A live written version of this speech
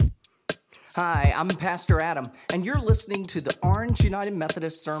Hi, I'm Pastor Adam, and you're listening to the Orange United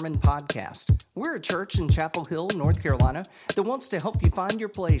Methodist Sermon Podcast. We're a church in Chapel Hill, North Carolina, that wants to help you find your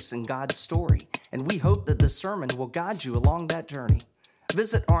place in God's story, and we hope that this sermon will guide you along that journey.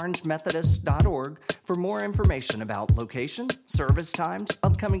 Visit orangemethodist.org for more information about location, service times,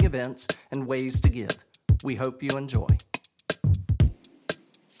 upcoming events, and ways to give. We hope you enjoy.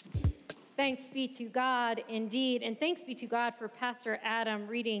 Thanks be to God indeed, and thanks be to God for Pastor Adam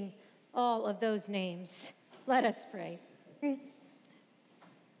reading all of those names. Let us pray.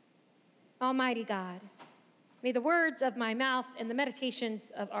 Almighty God, may the words of my mouth and the meditations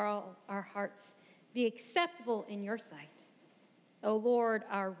of all our hearts be acceptable in your sight, O Lord,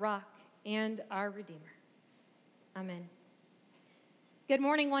 our rock and our Redeemer. Amen. Good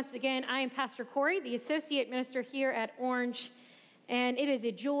morning once again. I am Pastor Corey, the associate minister here at Orange, and it is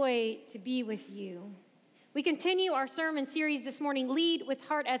a joy to be with you. We continue our sermon series this morning, Lead with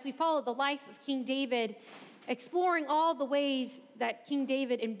Heart, as we follow the life of King David, exploring all the ways that King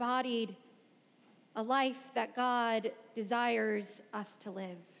David embodied a life that God desires us to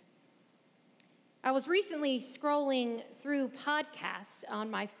live. I was recently scrolling through podcasts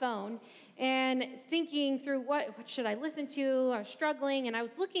on my phone and thinking through what should I listen to. I was struggling, and I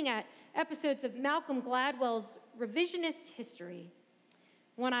was looking at episodes of Malcolm Gladwell's Revisionist History,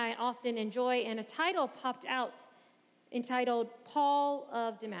 one I often enjoy, and a title popped out entitled Paul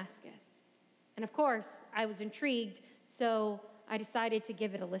of Damascus. And of course, I was intrigued, so I decided to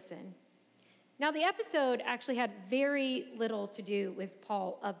give it a listen. Now, the episode actually had very little to do with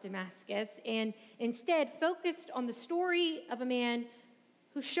Paul of Damascus, and instead focused on the story of a man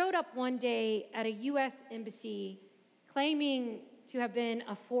who showed up one day at a U.S. embassy claiming to have been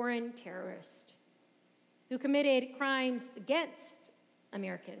a foreign terrorist who committed crimes against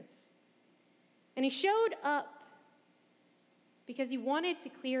Americans. And he showed up because he wanted to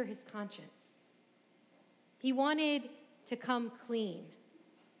clear his conscience. He wanted to come clean.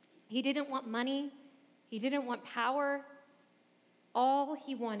 He didn't want money. He didn't want power. All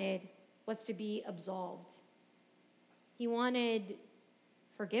he wanted was to be absolved. He wanted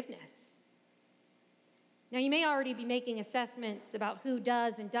forgiveness. Now, you may already be making assessments about who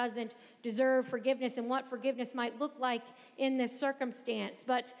does and doesn't deserve forgiveness and what forgiveness might look like in this circumstance,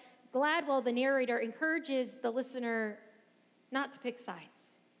 but Gladwell, the narrator, encourages the listener not to pick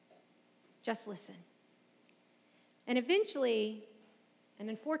sides. Just listen. And eventually, and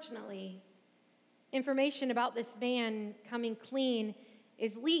unfortunately, information about this man coming clean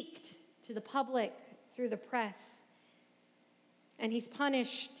is leaked to the public through the press, and he's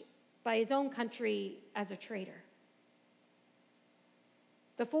punished by his own country as a traitor.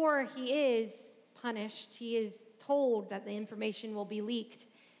 Before he is punished, he is told that the information will be leaked,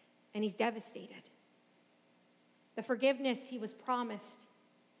 and he's devastated. The forgiveness he was promised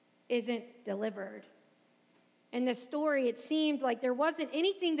isn't delivered. In this story, it seemed like there wasn't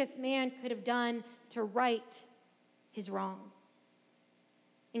anything this man could have done to right his wrong.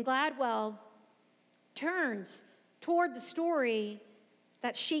 And Gladwell turns toward the story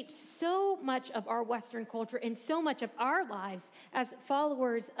that shapes so much of our Western culture and so much of our lives as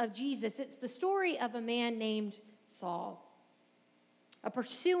followers of Jesus. It's the story of a man named Saul, a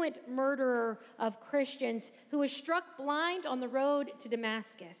pursuant murderer of Christians who was struck blind on the road to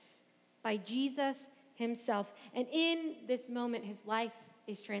Damascus by Jesus himself. And in this moment, his life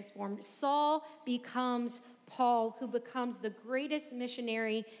is transformed. Saul becomes Paul, who becomes the greatest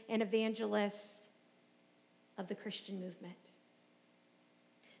missionary and evangelist of the Christian movement.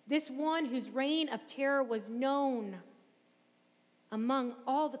 This one whose reign of terror was known among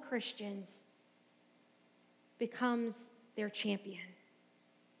all the Christians becomes their champion.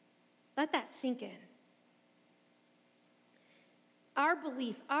 Let that sink in. Our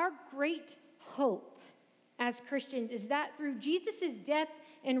belief, our great hope as Christians is that through Jesus' death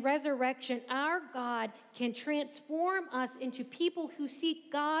and resurrection, our God can transform us into people who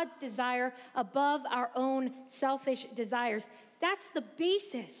seek God's desire above our own selfish desires. That's the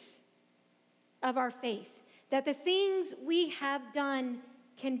basis of our faith, that the things we have done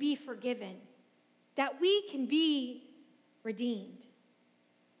can be forgiven, that we can be redeemed.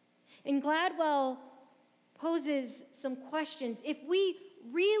 And Gladwell poses some questions. If we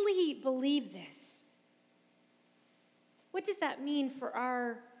really believe this, what does that mean for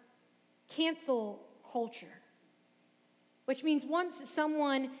our cancel culture? Which means once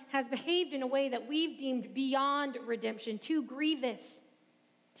someone has behaved in a way that we've deemed beyond redemption, too grievous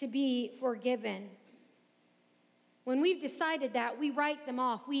to be forgiven, when we've decided that, we write them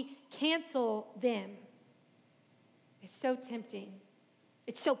off, we cancel them. It's so tempting.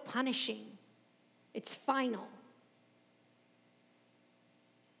 It's so punishing. It's final.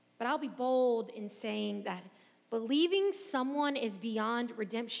 But I'll be bold in saying that believing someone is beyond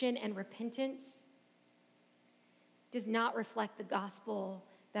redemption and repentance does not reflect the gospel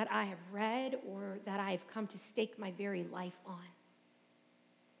that I have read or that I have come to stake my very life on.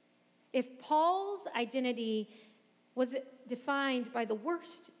 If Paul's identity was defined by the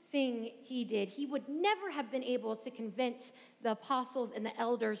worst thing he did, he would never have been able to convince the apostles and the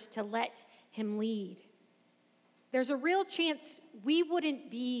elders to let him lead. There's a real chance we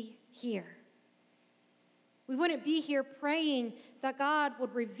wouldn't be here. We wouldn't be here praying that God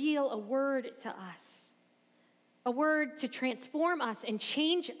would reveal a word to us, a word to transform us and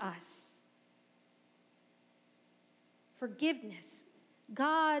change us. Forgiveness,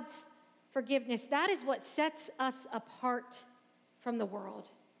 God's forgiveness, that is what sets us apart from the world.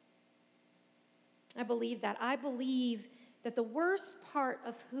 I believe that. I believe that the worst part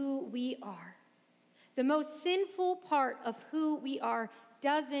of who we are, the most sinful part of who we are,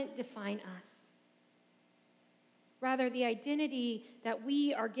 doesn't define us. Rather, the identity that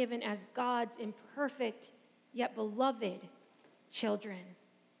we are given as God's imperfect yet beloved children,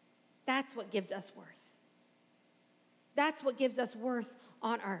 that's what gives us worth. That's what gives us worth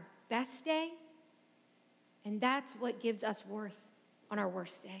on our best day, and that's what gives us worth on our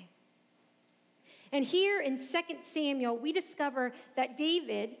worst day. And here in 2 Samuel, we discover that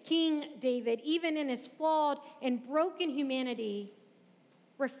David, King David, even in his flawed and broken humanity,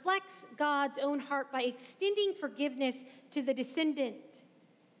 reflects God's own heart by extending forgiveness to the descendant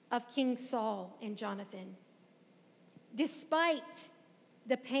of King Saul and Jonathan. Despite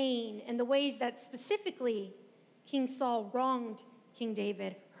the pain and the ways that specifically King Saul wronged King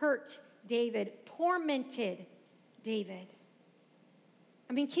David, hurt David, tormented David.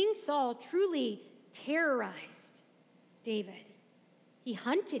 King Saul truly terrorized David. He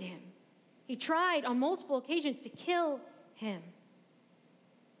hunted him. He tried on multiple occasions to kill him.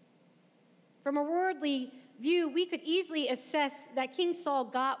 From a worldly view, we could easily assess that King Saul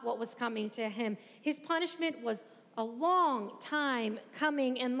got what was coming to him. His punishment was a long time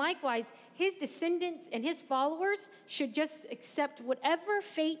coming, and likewise, his descendants and his followers should just accept whatever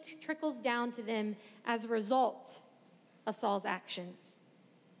fate trickles down to them as a result of Saul's actions.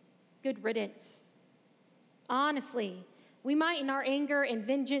 Good riddance. Honestly, we might in our anger and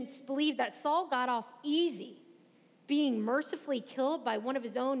vengeance believe that Saul got off easy, being mercifully killed by one of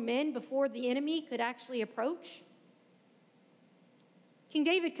his own men before the enemy could actually approach. King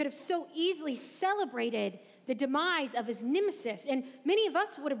David could have so easily celebrated the demise of his nemesis, and many of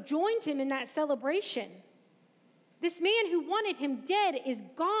us would have joined him in that celebration. This man who wanted him dead is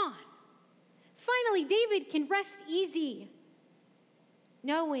gone. Finally, David can rest easy,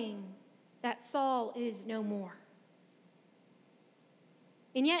 knowing that Saul is no more.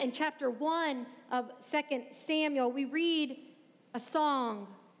 And yet in chapter 1 of 2 Samuel, we read a song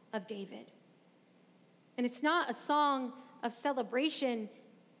of David. And it's not a song of celebration,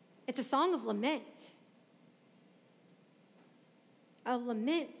 it's a song of lament. A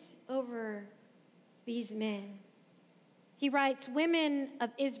lament over these men. He writes, "Women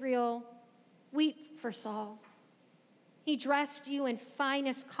of Israel, weep for Saul. He dressed you in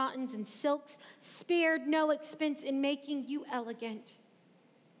finest cottons and silks, spared no expense in making you elegant.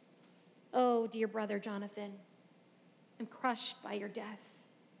 Oh, dear brother Jonathan, I'm crushed by your death.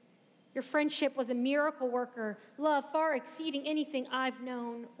 Your friendship was a miracle worker, love far exceeding anything I've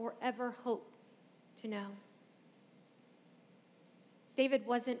known or ever hoped to know." David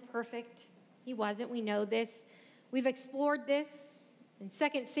wasn't perfect. He wasn't. We know this. We've explored this. In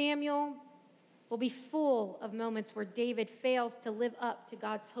 2 Samuel, will be full of moments where David fails to live up to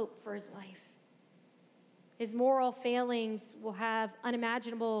God's hope for his life. His moral failings will have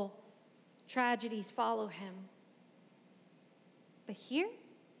unimaginable tragedies follow him. But here,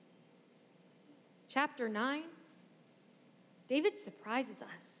 chapter 9, David surprises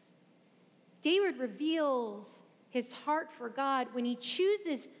us. David reveals his heart for God when he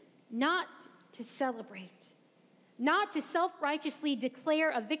chooses not to celebrate, not to self-righteously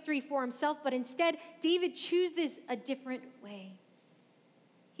declare a victory for himself, but instead, David chooses a different way.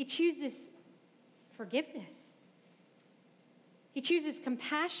 He chooses forgiveness. He chooses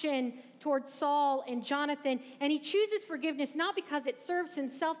compassion towards Saul and Jonathan, and he chooses forgiveness not because it serves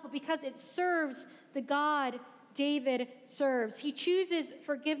himself, but because it serves the God David serves. He chooses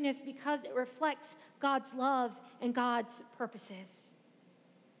forgiveness because it reflects God's love and God's purposes.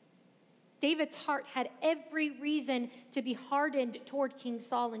 David's heart had every reason to be hardened toward King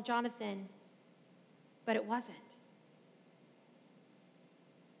Saul and Jonathan, but it wasn't.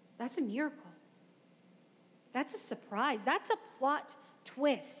 That's a miracle. That's a surprise. That's a plot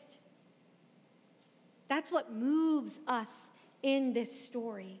twist. That's what moves us in this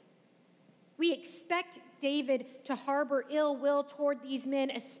story. We expect David to harbor ill will toward these men,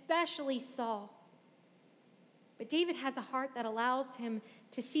 especially Saul. But David has a heart that allows him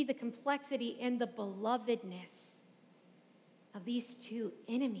to see the complexity and the belovedness of these two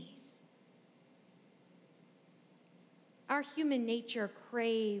enemies. Our human nature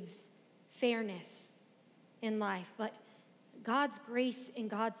craves fairness in life, but God's grace and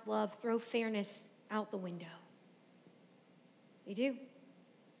God's love throw fairness out the window. They do.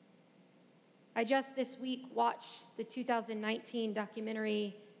 I just this week watched the 2019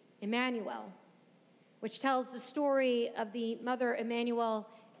 documentary Emmanuel, which tells the story of the Mother Emanuel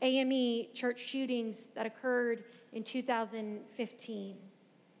AME church shootings that occurred in 2015,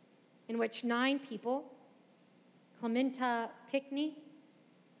 in which 9 people, Clementa Pickney,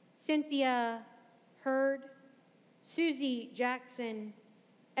 Cynthia Hurd, Susie Jackson,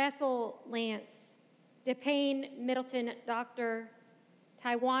 Ethel Lance, DePayne Middleton Doctor,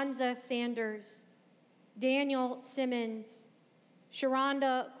 Tywanza Sanders, Daniel Simmons,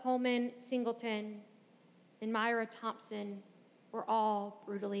 Sharonda Coleman Singleton, and Myra Thompson were all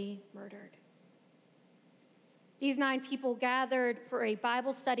brutally murdered. These 9 people gathered for a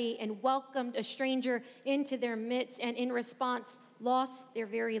Bible study and welcomed a stranger into their midst, and in response, lost their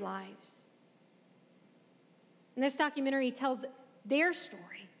very lives. And this documentary tells their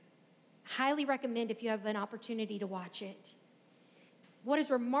story. Highly recommend if you have an opportunity to watch it. What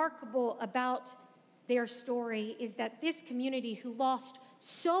is remarkable about their story is that this community who lost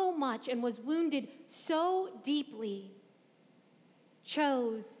so much and was wounded so deeply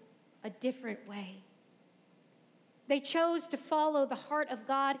chose a different way. They chose to follow the heart of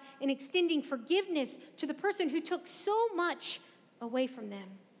God in extending forgiveness to the person who took so much away from them.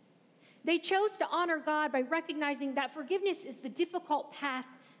 They chose to honor God by recognizing that forgiveness is the difficult path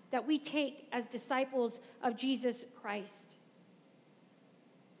that we take as disciples of Jesus Christ.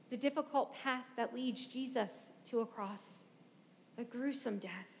 The difficult path that leads Jesus to a cross, a gruesome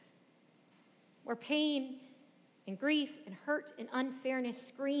death, where pain and grief and hurt and unfairness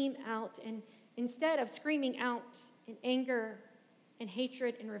scream out, and instead of screaming out in anger and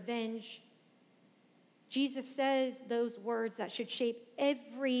hatred and revenge, Jesus says those words that should shape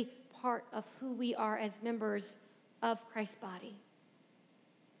every part of who we are as members of Christ's body.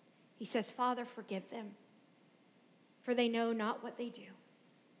 He says, "Father, forgive them, for they know not what they do."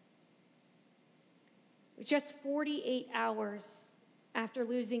 Just 48 hours after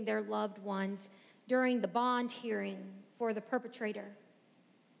losing their loved ones during the bond hearing for the perpetrator,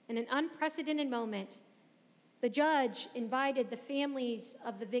 in an unprecedented moment, the judge invited the families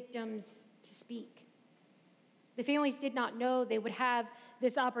of the victims to speak. The families did not know they would have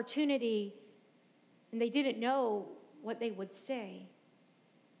this opportunity, and they didn't know what they would say.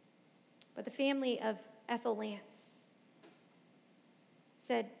 But the family of Ethel Lance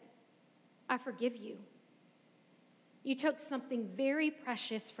said, "I forgive you. You took something very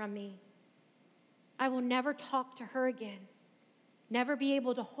precious from me. I will never talk to her again, never be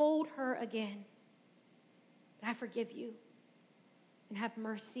able to hold her again. But I forgive you and have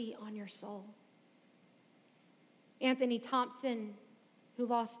mercy on your soul." Anthony Thompson, who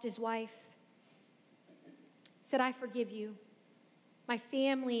lost his wife, said, "I forgive you. My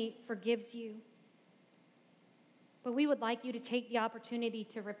family forgives you. But we would like you to take the opportunity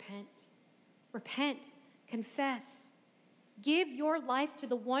to repent. Repent, confess. Give your life to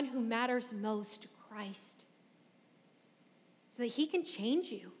the one who matters most, Christ, so that he can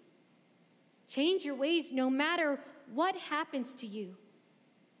change you. Change your ways no matter what happens to you.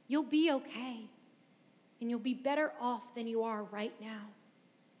 You'll be okay, and you'll be better off than you are right now."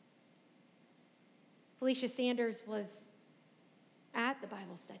 Felicia Sanders was at the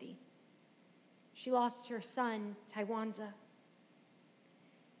Bible study. She lost her son, Tywanza.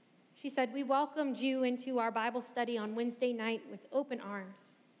 She said, "We welcomed you into our Bible study on Wednesday night with open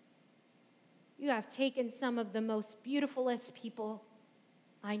arms. You have taken some of the most beautifulest people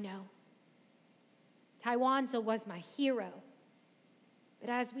I know. Tywanza was my hero.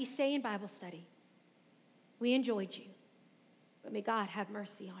 But as we say in Bible study, we enjoyed you, but may God have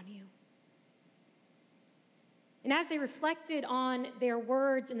mercy on you." And as they reflected on their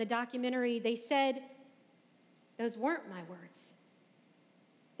words in the documentary, they said, "Those weren't my words.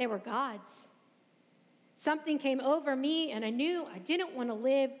 They were God's. Something came over me, and I knew I didn't want to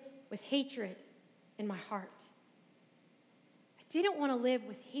live with hatred in my heart. I didn't want to live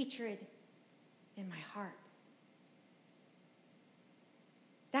with hatred in my heart."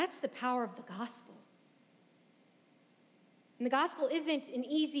 That's the power of the gospel. And the gospel isn't an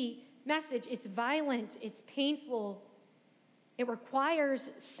easy message. It's violent. It's painful. It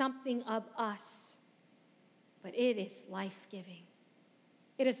requires something of us, but it is life-giving.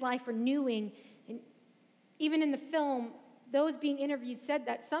 It is life renewing. And even in the film, those being interviewed said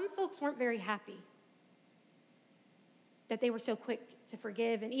that some folks weren't very happy that they were so quick to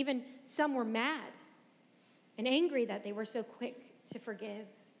forgive, and even some were mad and angry that they were so quick to forgive.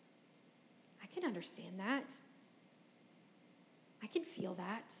 I can understand that. I can feel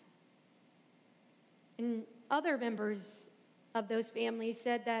that. And other members of those families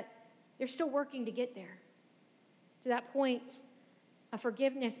said that they're still working to get there, to that point of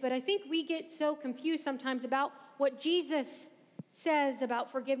forgiveness. But I think we get so confused sometimes about what Jesus says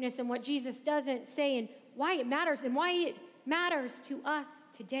about forgiveness and what Jesus doesn't say, and why it matters and why it matters to us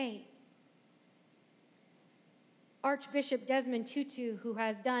today. Archbishop Desmond Tutu, who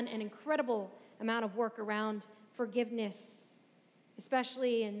has done an incredible amount of work around forgiveness,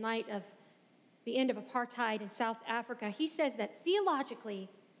 especially in light of the end of apartheid in South Africa, he says that theologically,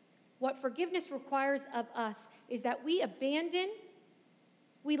 what forgiveness requires of us is that we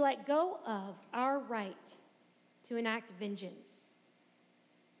let go of our right to enact vengeance,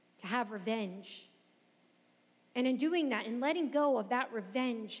 to have revenge. And in doing that, in letting go of that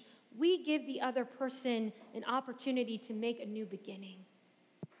revenge, we give the other person an opportunity to make a new beginning.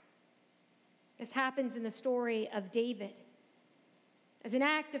 This happens in the story of David. As an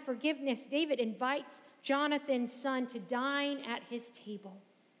act of forgiveness, David invites Jonathan's son to dine at his table.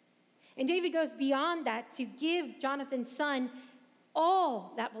 And David goes beyond that to give Jonathan's son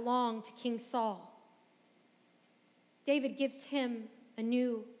all that belonged to King Saul. David gives him a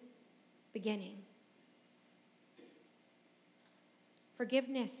new beginning.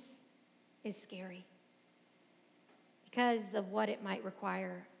 Forgiveness is scary because of what it might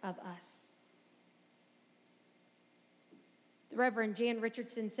require of us. The Reverend Jan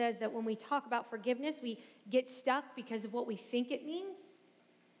Richardson says that when we talk about forgiveness, we get stuck because of what we think it means.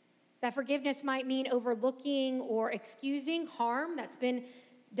 That forgiveness might mean overlooking or excusing harm that's been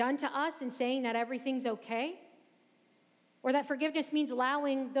done to us and saying that everything's okay. Or that forgiveness means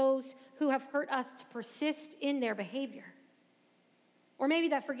allowing those who have hurt us to persist in their behavior. Or maybe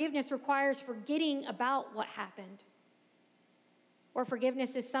that forgiveness requires forgetting about what happened. Or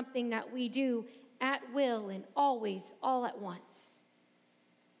forgiveness is something that we do at will and always, all at once.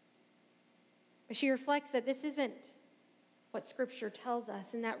 But she reflects that this isn't what Scripture tells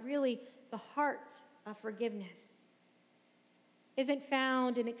us, and that really the heart of forgiveness isn't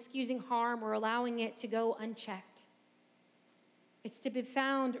found in excusing harm or allowing it to go unchecked. It's to be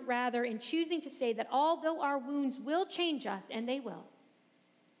found rather in choosing to say that although our wounds will change us, and they will,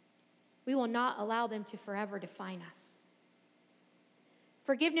 we will not allow them to forever define us.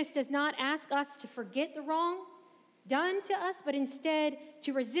 Forgiveness does not ask us to forget the wrong done to us, but instead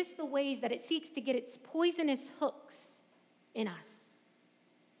to resist the ways that it seeks to get its poisonous hooks in us.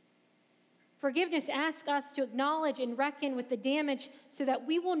 Forgiveness asks us to acknowledge and reckon with the damage so that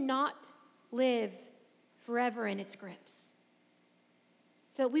we will not live forever in its grips.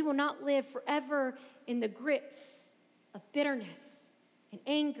 So we will not live forever in the grips of bitterness and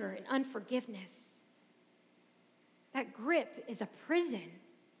anger and unforgiveness. That grip is a prison.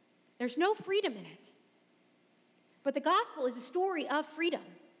 There's no freedom in it. But the gospel is a story of freedom,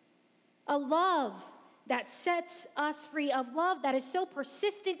 a love that sets us free, of love that is so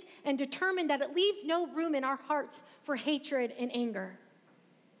persistent and determined that it leaves no room in our hearts for hatred and anger.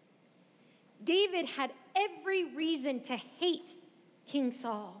 David had every reason to hate King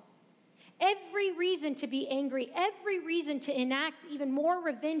Saul, every reason to be angry, every reason to enact even more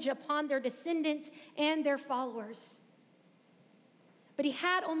revenge upon their descendants and their followers. But he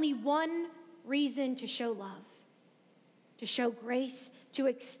had only one reason to show love, to show grace, to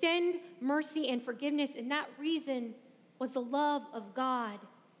extend mercy and forgiveness, and that reason was the love of God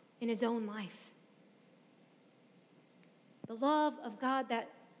in his own life. The love of God that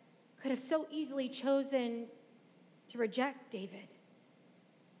could have so easily chosen to reject David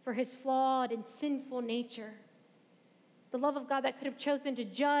for his flawed and sinful nature. The love of God that could have chosen to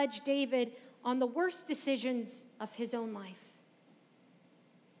judge David on the worst decisions of his own life.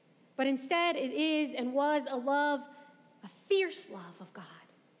 But instead, it is and was a fierce love of God.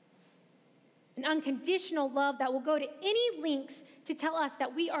 An unconditional love that will go to any lengths to tell us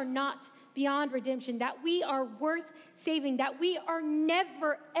that we are not beyond redemption, that we are worth saving, that we are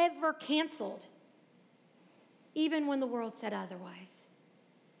never, ever canceled, even when the world said otherwise.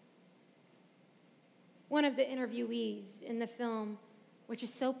 One of the interviewees in the film, which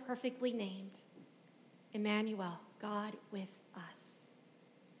is so perfectly named, Emmanuel, God with us.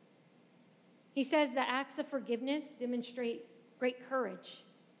 He says that acts of forgiveness demonstrate great courage.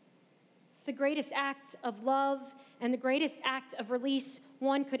 It's the greatest act of love and the greatest act of release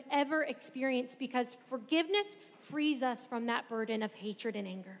one could ever experience, because forgiveness frees us from that burden of hatred and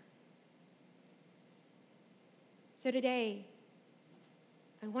anger. So today,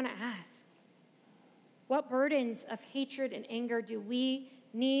 I want to ask, what burdens of hatred and anger do we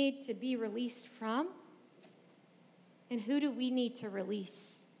need to be released from? And who do we need to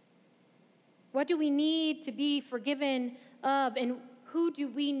release? What do we need to be forgiven of? And who do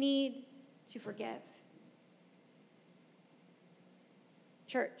we need to forgive?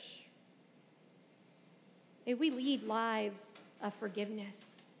 Church, may we lead lives of forgiveness.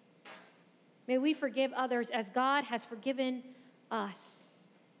 May we forgive others as God has forgiven us.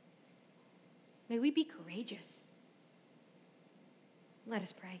 May we be courageous. Let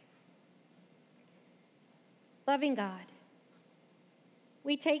us pray. Loving God,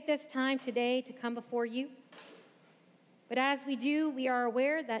 we take this time today to come before you. But as we do, we are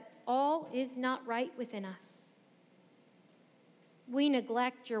aware that all is not right within us. We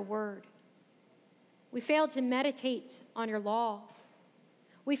neglect your word. We fail to meditate on your law.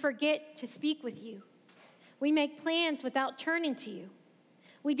 We forget to speak with you. We make plans without turning to you.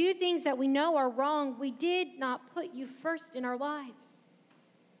 We do things that we know are wrong. We did not put you first in our lives.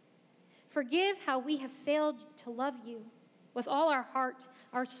 Forgive how we have failed to love you with all our heart,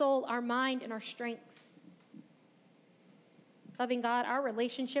 our soul, our mind, and our strength. Loving God, our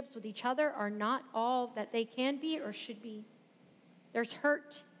relationships with each other are not all that they can be or should be. There's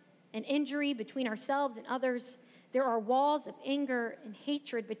hurt and injury between ourselves and others. There are walls of anger and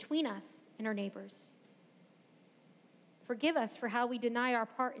hatred between us and our neighbors. Forgive us for how we deny our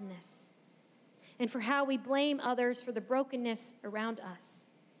part in this and for how we blame others for the brokenness around us.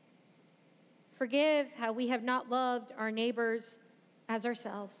 Forgive how we have not loved our neighbors as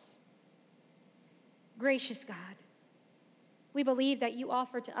ourselves. Gracious God, we believe that you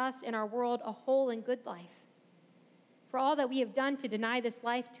offer to us in our world a whole and good life. For all that we have done to deny this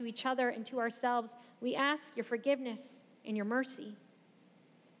life to each other and to ourselves, we ask your forgiveness and your mercy.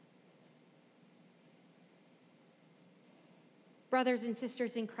 Brothers and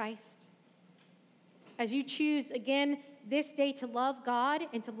sisters in Christ, as you choose again this day to love God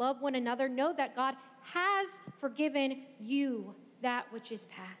and to love one another, know that God has forgiven you that which is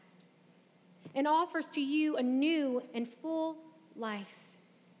past and offers to you a new and full life.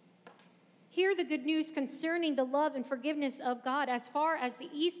 Hear the good news concerning the love and forgiveness of God. As far as the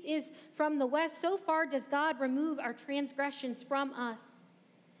east is from the west, so far does God remove our transgressions from us.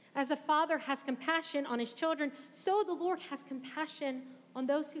 As a father has compassion on his children, so the Lord has compassion on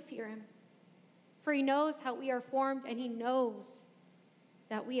those who fear him. For he knows how we are formed, and he knows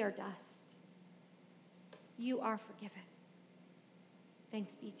that we are dust. You are forgiven.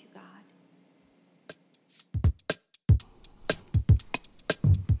 Thanks be to God.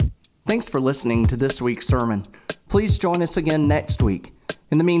 Thanks for listening to this week's sermon. Please join us again next week.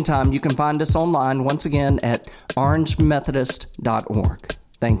 In the meantime, you can find us online once again at orangemethodist.org.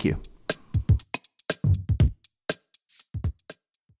 Thank you.